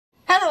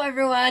Hello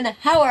everyone,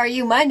 how are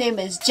you? My name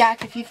is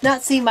Jack. If you've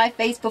not seen my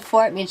face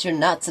before, it means you're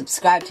not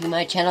subscribed to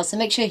my channel, so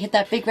make sure you hit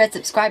that big red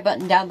subscribe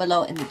button down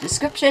below in the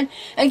description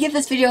and give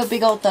this video a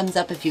big old thumbs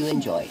up if you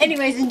enjoy.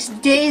 Anyways, in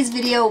today's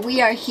video we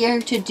are here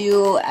to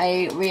do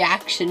a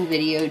reaction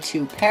video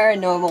to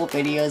paranormal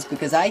videos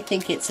because I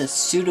think it's a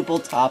suitable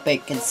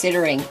topic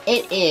considering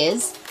it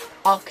is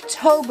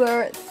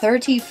October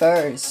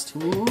 31st.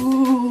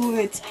 Ooh,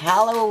 it's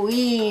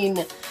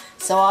Halloween.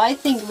 So I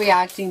think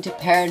reacting to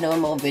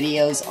paranormal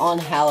videos on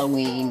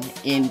Halloween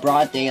in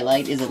broad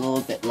daylight is a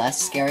little bit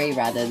less scary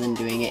rather than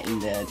doing it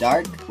in the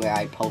dark, where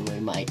I probably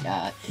might,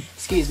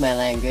 excuse my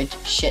language,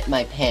 shit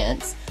my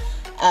pants.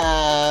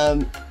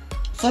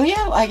 So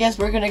yeah, I guess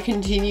we're gonna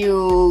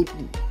continue.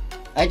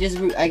 I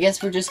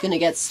guess we're just gonna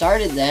get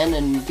started then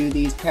and do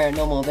these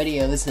paranormal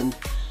videos, and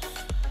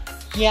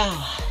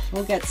yeah,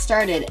 we'll get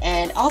started.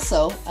 And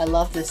also, I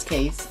love this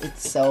case.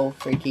 It's so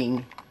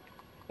freaking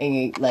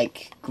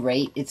like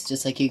great. It's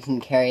just like you can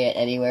carry it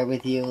anywhere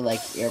with you. Like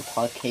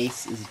AirPod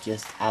case is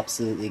just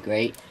absolutely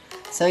great.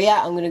 So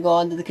yeah, I'm gonna go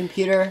onto the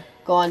computer,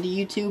 go onto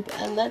YouTube,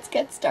 and let's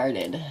get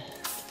started.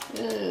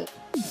 Ugh.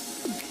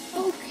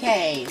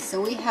 Okay, so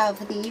we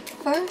have the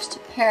first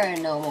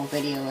paranormal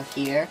video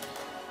here,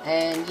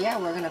 and yeah,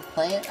 we're gonna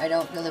play it. I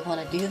don't really want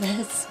to do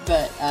this,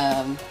 but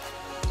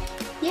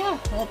yeah,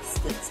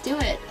 let's do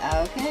it.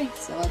 Okay,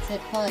 so let's hit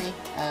play.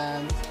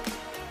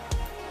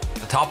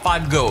 The top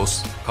 5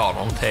 ghosts caught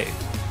on tape.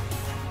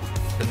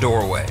 The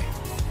doorway.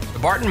 The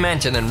Barton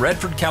Mansion in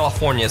Redford,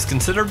 California is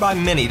considered by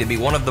many to be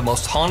one of the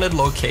most haunted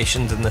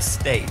locations in the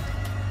state.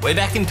 Way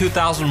back in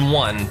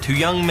 2001, 2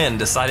 young men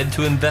decided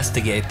to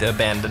investigate the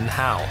abandoned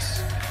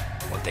house.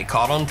 What they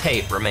caught on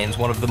tape remains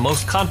one of the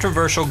most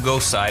controversial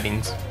ghost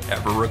sightings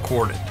ever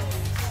recorded.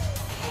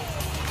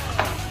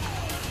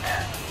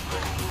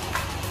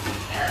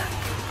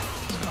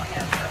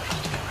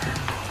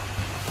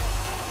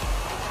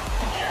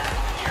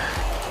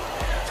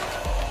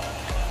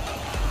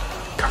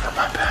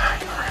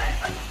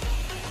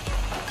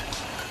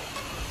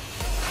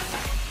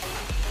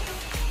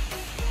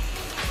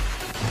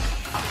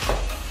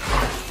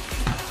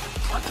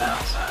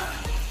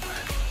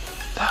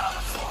 Down on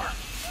the floor.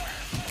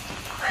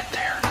 Right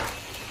there.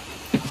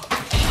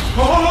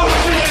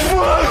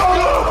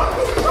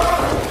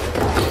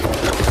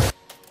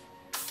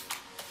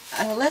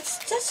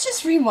 Let's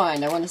just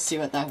rewind. I want to see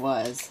what that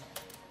was.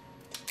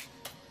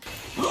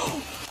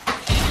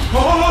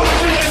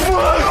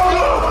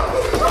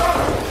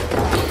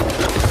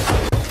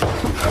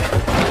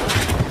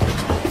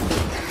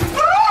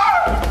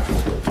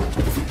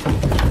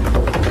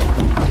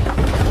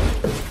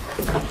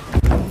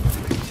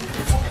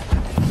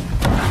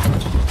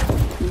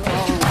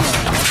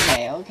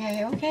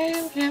 Okay,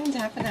 I'm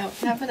tapping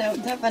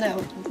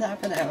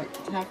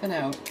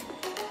out.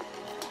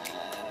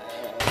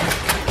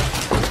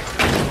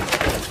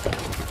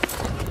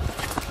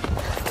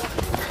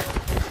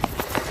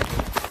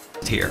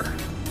 Here.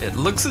 It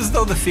looks as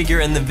though the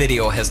figure in the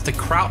video has to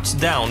crouch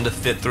down to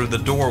fit through the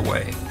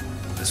doorway.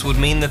 This would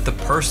mean that the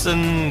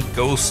person,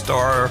 ghost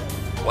or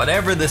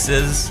whatever this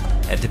is,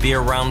 had to be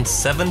around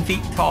 7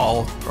 feet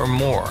tall or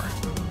more.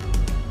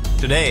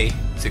 Today,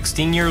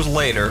 16 years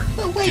later,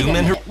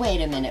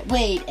 Wait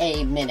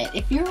a minute.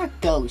 If you're a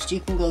ghost, you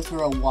can go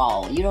through a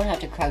wall. You don't have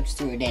to crouch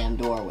through a damn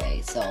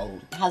doorway. So,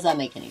 how's that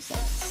make any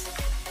sense?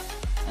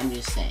 I'm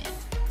just saying.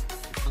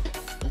 Okay,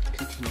 let's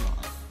continue on.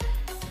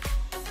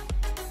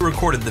 Who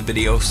recorded the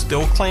video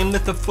still claim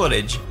that the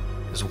footage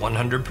is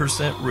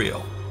 100%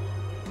 real.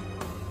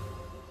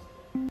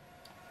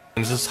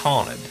 It is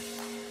haunted.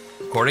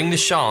 According to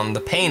Sean,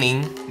 the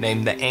painting,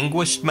 named The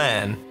Anguished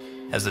Man,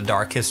 has a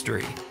dark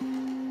history.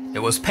 It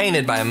was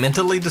painted by a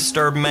mentally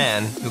disturbed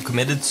man who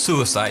committed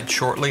suicide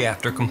shortly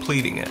after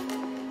completing it.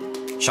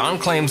 Sean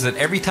claims that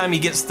every time he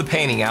gets the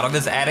painting out of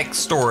his attic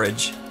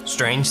storage,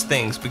 strange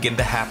things begin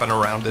to happen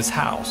around his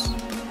house.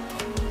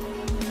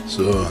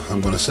 So I'm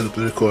going to set up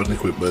the recording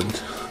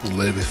equipment and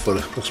leave it for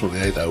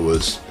approximately 8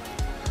 hours,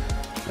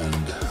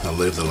 and I'll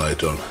leave the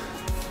light on.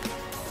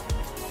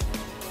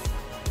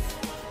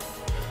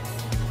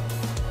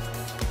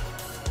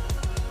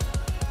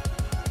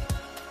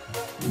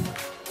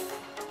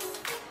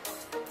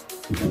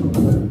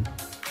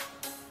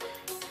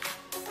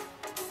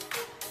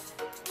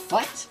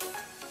 What?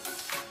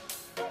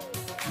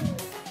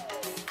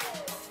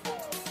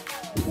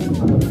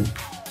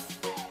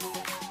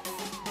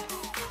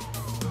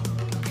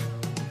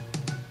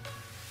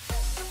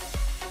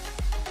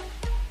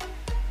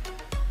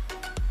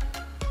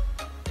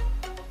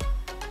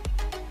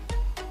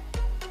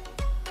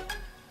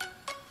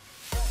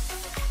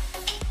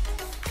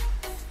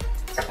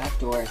 That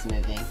door is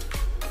moving.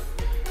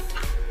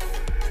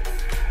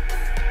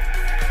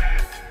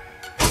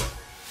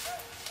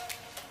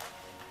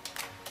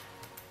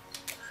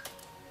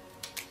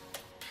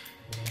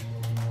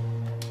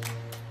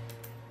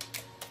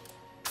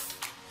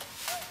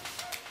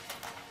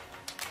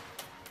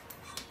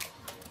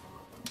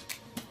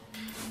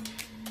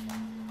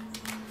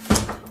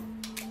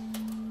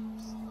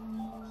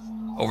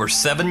 Over over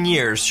 7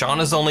 years, Sean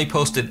has only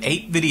posted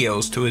 8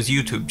 videos to his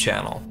YouTube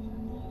channel.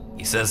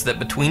 He says that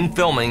between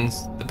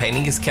filmings, the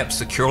painting is kept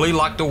securely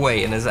locked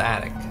away in his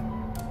attic.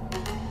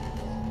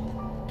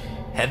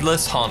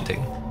 Headless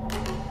haunting.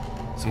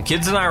 Some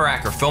kids in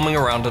Iraq are filming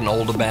around an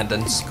old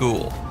abandoned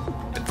school.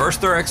 At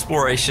first their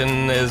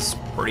exploration is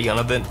pretty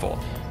uneventful.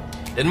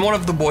 Then one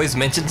of the boys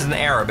mentions in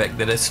Arabic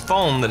that his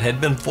phone that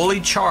had been fully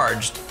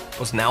charged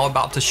was now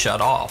about to shut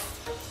off.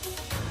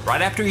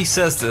 Right after he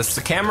says this,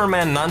 the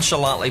cameraman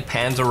nonchalantly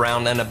pans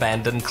around an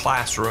abandoned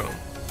classroom.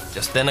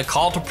 Just then a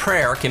call to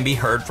prayer can be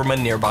heard from a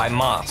nearby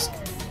mosque.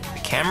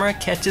 The camera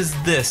catches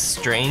this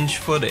strange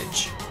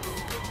footage.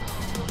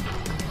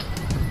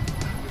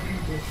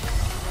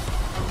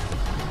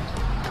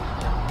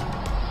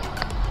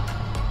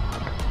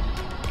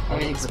 I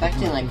was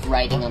expecting like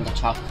writing on the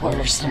chalkboard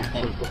or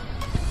something.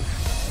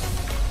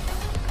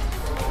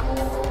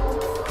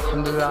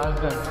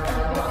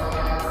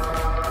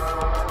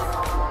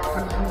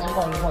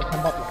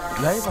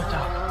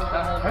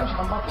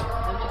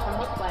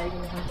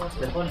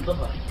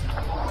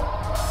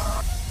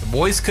 The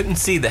boys couldn't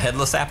see the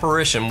headless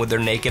apparition with their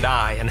naked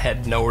eye and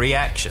had no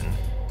reaction.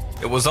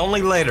 It was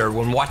only later,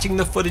 when watching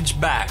the footage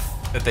back,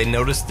 that they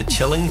noticed the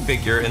chilling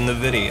figure in the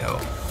video.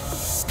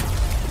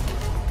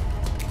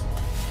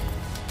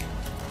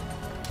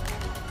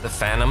 The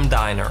Phantom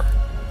Diner.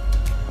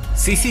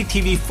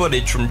 CCTV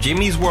footage from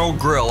Jimmy's World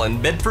Grill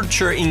in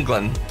Bedfordshire,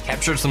 England,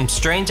 captured some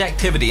strange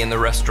activity in the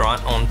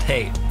restaurant on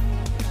tape.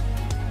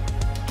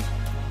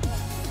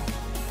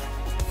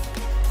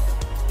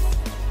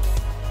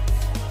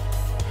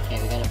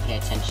 Okay, we gotta pay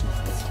attention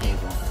to this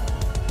table.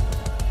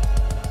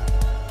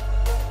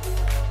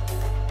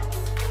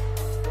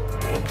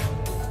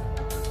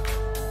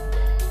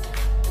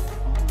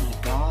 Oh my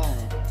god.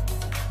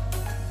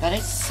 That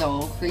is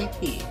so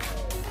creepy.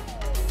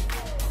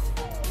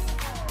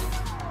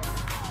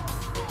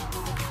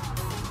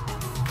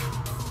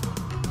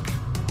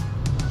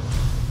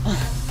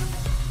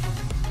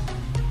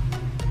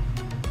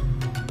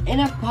 In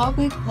a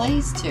public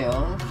place too,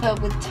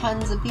 filled with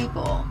tons of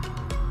people.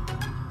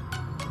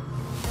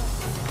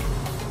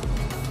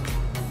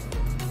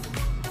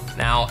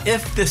 Now,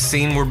 if this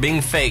scene were being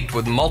faked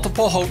with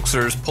multiple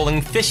hoaxers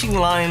pulling fishing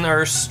line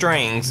or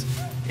strings,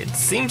 it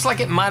seems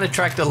like it might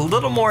attract a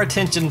little more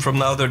attention from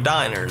the other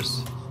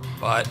diners.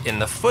 But in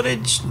the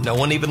footage, no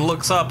one even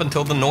looks up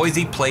until the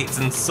noisy plates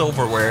and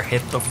silverware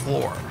hit the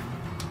floor.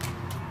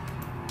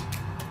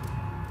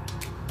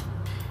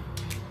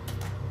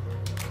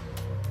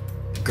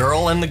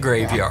 Girl in the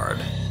Graveyard.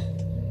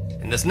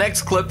 In this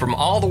next clip from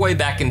all the way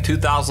back in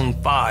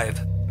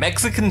 2005,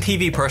 Mexican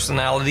TV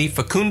personality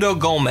Facundo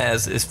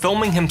Gomez is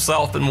filming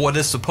himself in what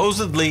is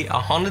supposedly a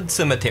haunted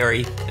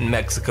cemetery in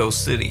Mexico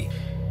City.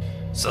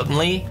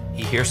 Suddenly,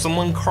 he hears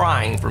someone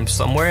crying from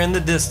somewhere in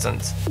the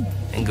distance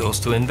and goes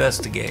to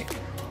investigate.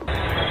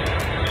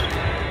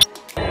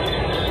 I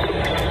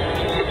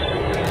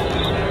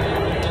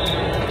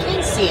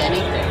can't see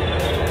anything.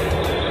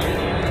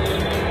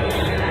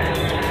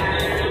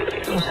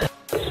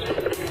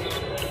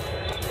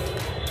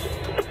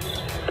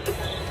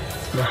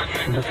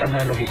 No es tan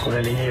lógico una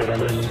niña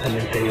llorando en un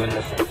cementerio en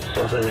las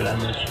 12 de la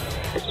noche.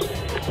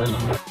 Bueno,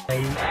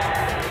 ahí.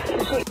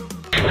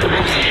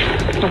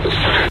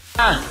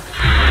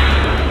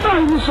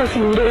 ¡Ay, no seas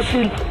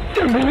imbécil!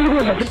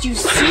 Did you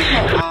see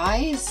her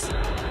eyes?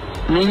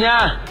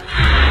 ¡Niña!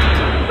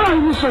 ¡Ay,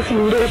 no seas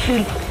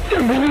imbécil!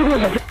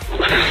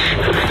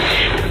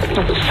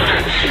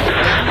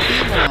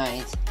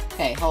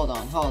 Okay, hold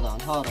on.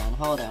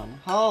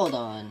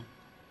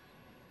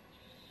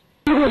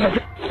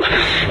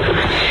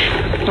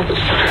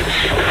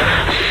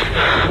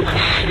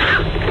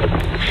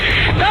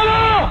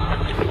 ¡Bravo!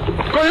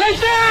 ¡Con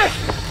lentes!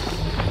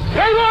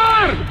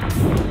 ¡Hayward!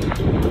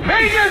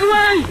 ¡Vengas,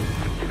 güey!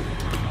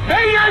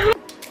 ¡Vengas, güey!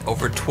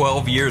 Over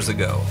 12 years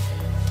ago,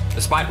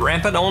 despite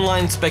rampant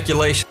online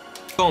speculation,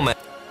 Gomez.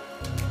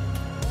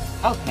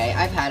 Okay,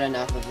 I've had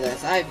enough of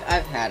this. I've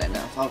had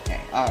enough.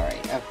 Okay,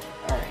 alright,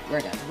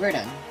 we're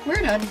done.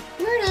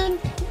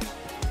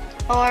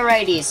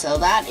 Alrighty, so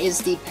that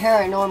is the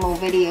paranormal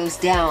videos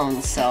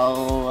down,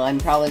 so I'm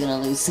probably gonna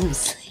lose some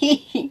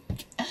sleep.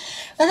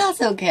 But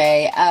that's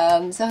okay.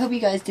 So I hope you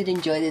guys did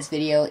enjoy this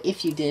video.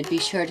 If you did, be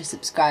sure to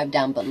subscribe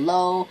down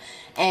below.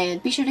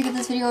 And be sure to give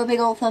this video a big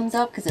old thumbs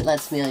up, because it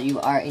lets me know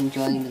you are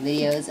enjoying the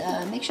videos.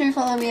 Make sure you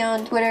follow me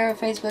on Twitter,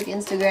 Facebook,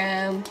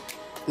 Instagram,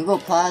 Google+,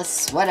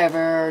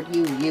 whatever.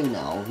 You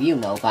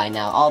know by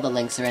now. All the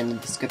links are in the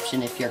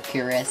description if you're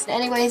curious.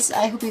 Anyways,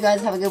 I hope you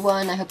guys have a good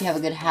one. I hope you have a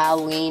good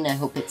Halloween. I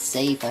hope it's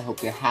safe. I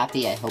hope you're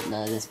happy. I hope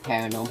none of this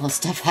paranormal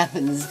stuff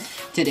happens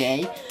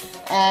today.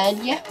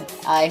 And yeah,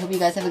 I hope you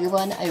guys have a good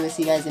one. I will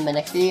see you guys in my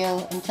next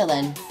video. Until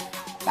then,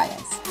 bye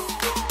guys.